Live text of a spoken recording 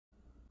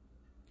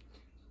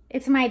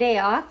It's my day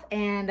off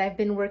and I've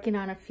been working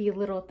on a few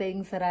little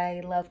things that I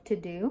love to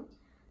do.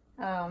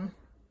 Of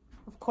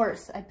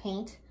course, I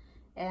paint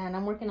and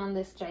I'm working on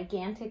this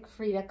gigantic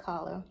Frida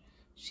column.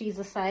 She's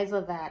the size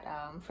of that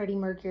Freddie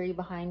Mercury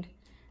behind,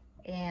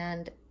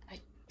 and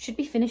I should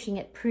be finishing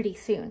it pretty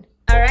soon.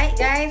 All right,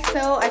 guys,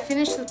 so I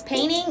finished the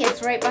painting.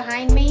 It's right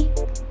behind me.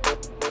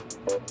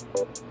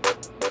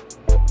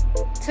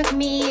 Took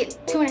me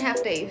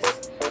 2.5 days.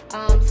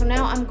 So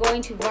now I'm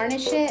going to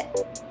varnish it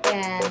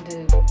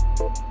and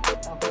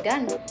I'll be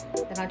done.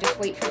 Then I'll just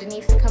wait for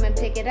Denise to come and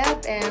pick it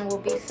up and we'll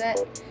be set.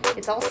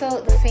 It's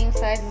also the same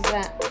size as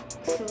that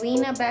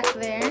Selena back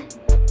there.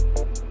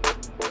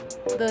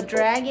 The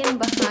dragon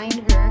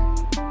behind her.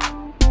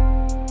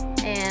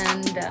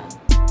 And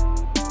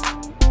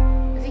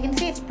as you can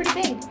see, it's pretty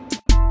big.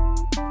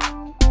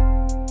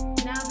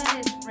 Now that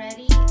it's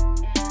ready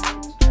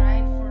and it's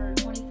dried for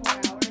 24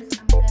 hours,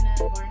 I'm gonna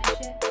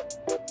varnish it.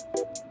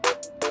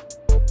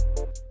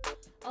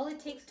 All it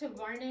takes to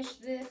varnish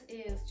this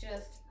is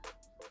just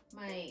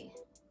my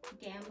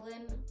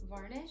Gamblin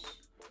varnish.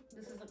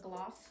 This is a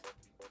gloss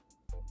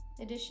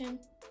edition,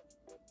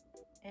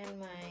 and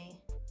my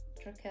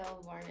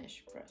Trakel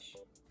varnish brush.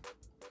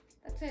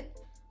 That's it.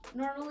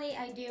 Normally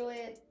I do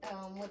it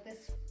with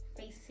this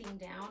facing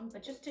down,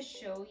 but just to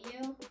show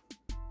you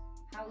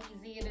how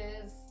easy it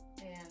is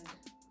and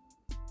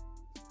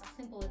how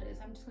simple it is,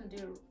 I'm just gonna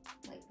do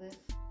it like this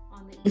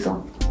on the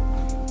easel.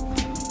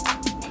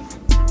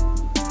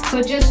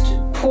 So just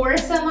pour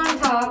some on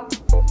top.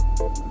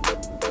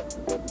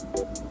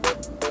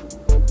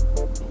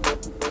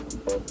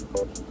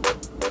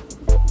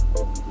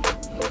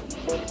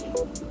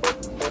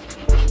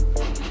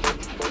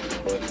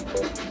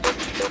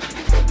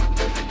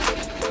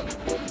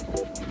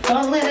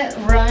 Don't let it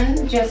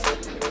run, just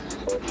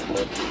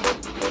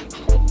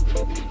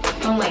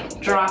don't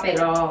like drop it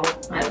all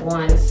at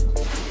once.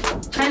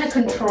 Kind of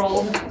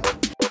controlled.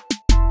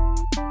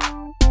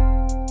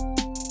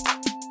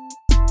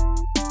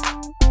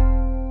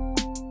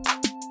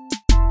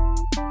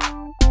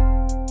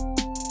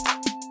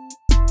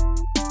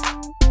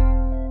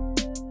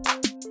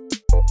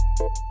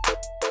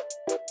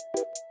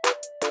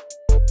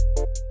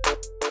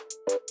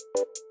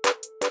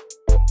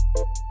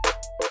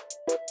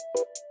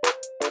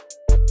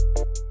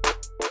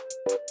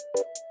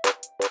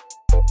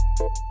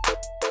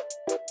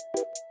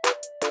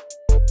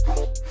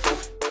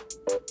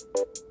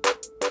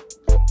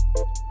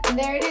 And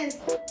there it is.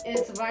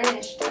 It's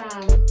varnished.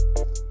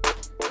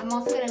 I'm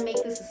also gonna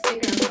make this a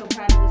sticker. I'm so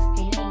proud of this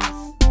painting.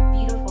 It's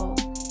beautiful.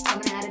 I'm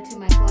gonna add it to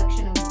my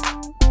collection of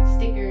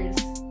stickers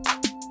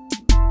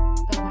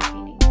of my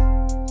paintings.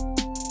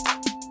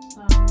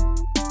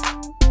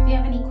 If you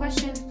have any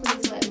questions,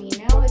 please let me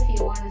know. If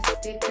you want a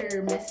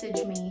sticker,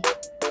 message me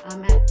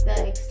at the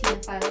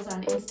Xtina Files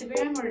on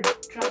Instagram, or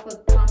drop a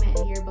comment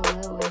here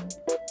below and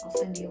I'll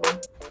send you one.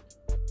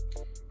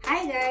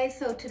 Hi guys,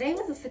 so today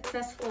was a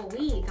successful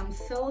week. I'm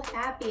so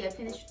happy. I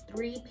finished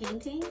 3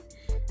 paintings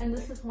and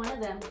this is one of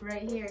them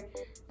right here.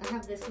 I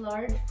have this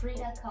large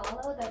Frida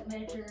Kahlo that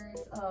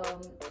measures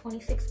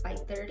 26 by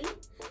 30,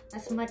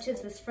 as much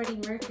as this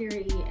Freddie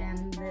Mercury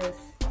and this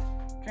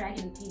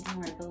dragon painting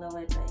right below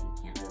it that you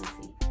can't really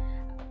see.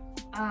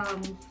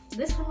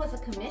 This one was a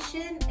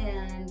commission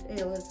and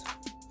it was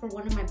for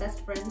one of my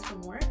best friends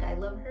from work. I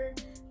love her.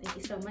 Thank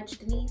you so much,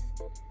 Denise.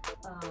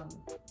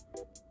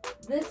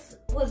 This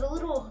was a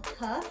little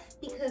tough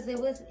because it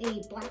was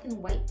a black and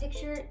white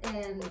picture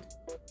and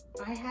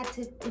I had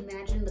to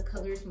imagine the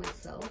colors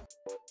myself.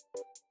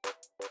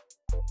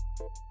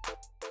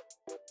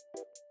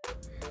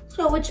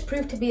 So which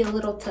proved to be a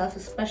little tough,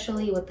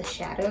 especially with the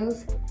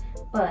shadows.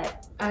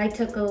 But I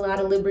took a lot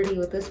of liberty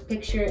with this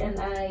picture and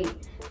I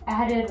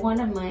added one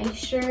of my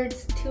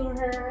shirts to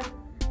her.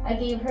 I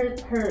gave her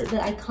the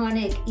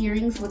iconic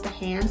earrings with the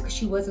hands because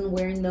she wasn't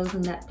wearing those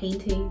in that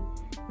painting.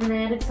 Then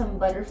I added some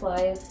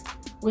butterflies,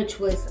 which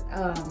was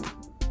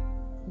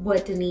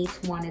what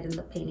Denise wanted in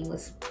the painting,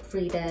 was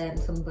Frida and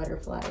some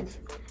butterflies.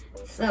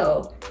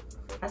 So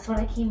that's what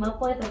I came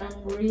up with and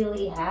I'm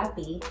really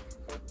happy.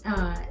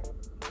 I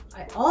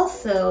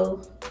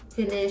also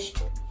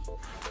finished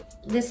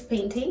this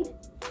painting.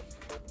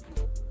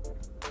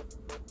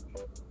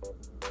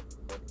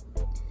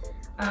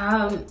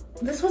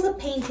 This was a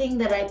painting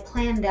that I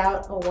planned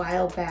out a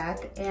while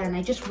back and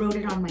I just wrote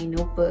it on my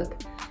notebook.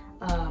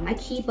 I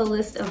keep a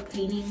list of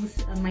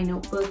paintings on my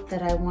notebook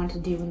that I want to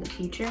do in the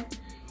future,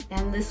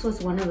 and this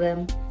was one of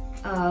them.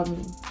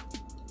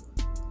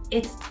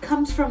 It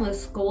comes from a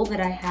skull that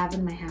I have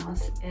in my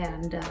house,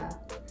 and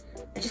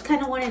I just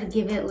kind of wanted to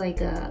give it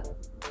like a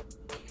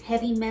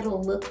heavy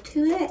metal look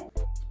to it.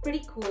 It's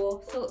pretty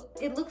cool. So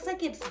it looks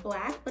like it's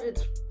black,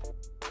 but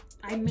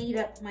I made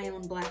up my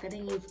own black. I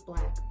didn't use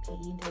black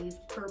paint. I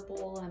used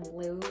purple and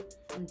blue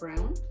and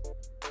brown.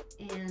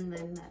 And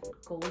then that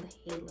gold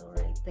halo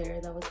right there,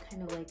 that was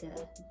kind of like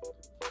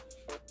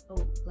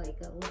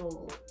a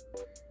little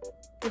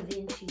Da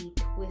Vinci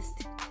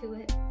twist to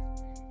it.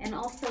 And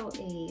also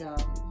a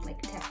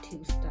like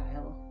tattoo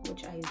style,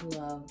 which I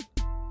love,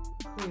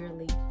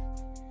 clearly.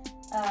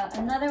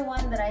 Another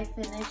one that I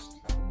finished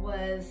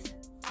was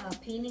a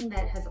painting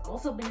that has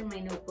also been in my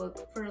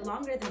notebook for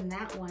longer than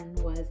that one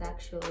was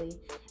actually,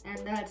 and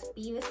that's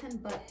Beavis and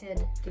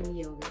Butthead Do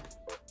Yoga.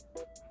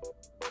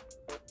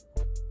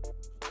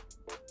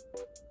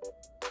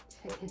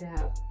 Check it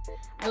out.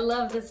 I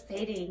love this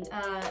painting.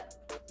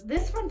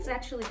 This one's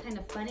actually kind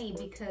of funny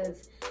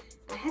because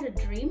I had a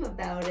dream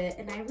about it,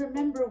 and I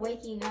remember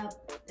waking up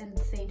and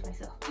saying to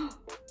myself, oh,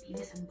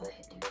 Beavis and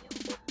Butthead Do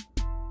Yoga.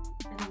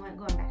 And then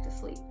going back to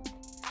sleep.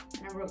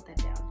 And I wrote that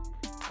down.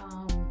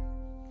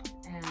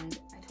 And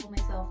I told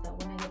myself that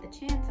when I get the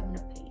chance, I'm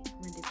gonna paint.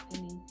 I'm gonna do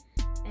painting.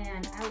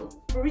 And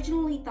I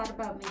originally thought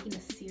about making a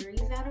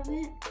series out of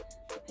it,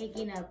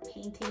 making a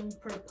painting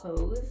per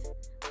pose.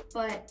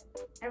 But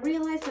I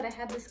realized that I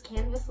had this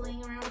canvas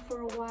laying around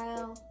for a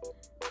while.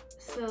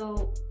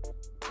 So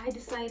I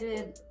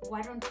decided,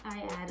 why don't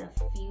I add a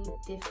few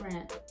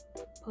different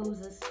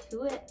poses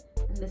to it,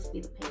 and this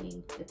be the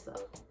painting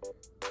itself.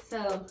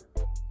 So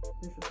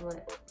this is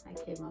what I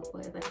came up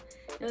with. And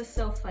it was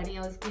so funny.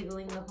 I was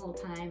giggling the whole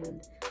time,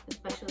 and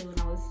especially when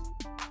I was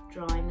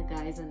drawing the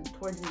guys, and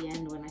towards the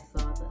end when I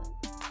saw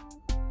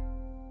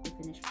the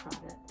finished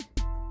product.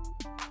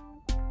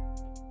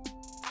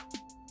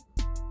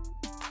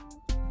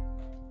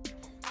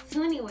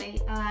 So anyway,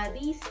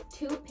 these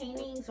two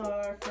paintings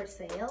are for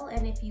sale,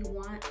 and if you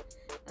want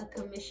a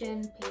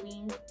commission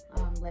painting,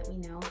 let me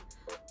know.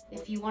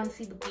 If you want to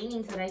see the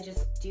paintings that I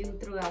just do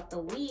throughout the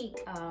week,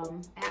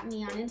 at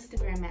me on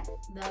Instagram at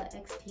the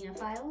Xtina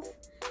Files,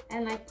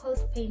 and I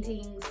post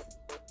paintings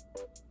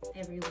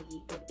every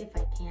week if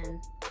I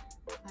can.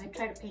 I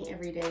try to paint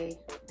every day,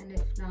 and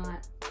if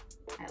not,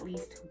 at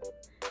least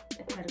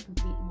I try to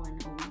complete one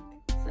a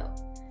week. So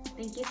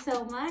thank you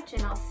so much,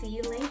 and I'll see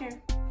you later.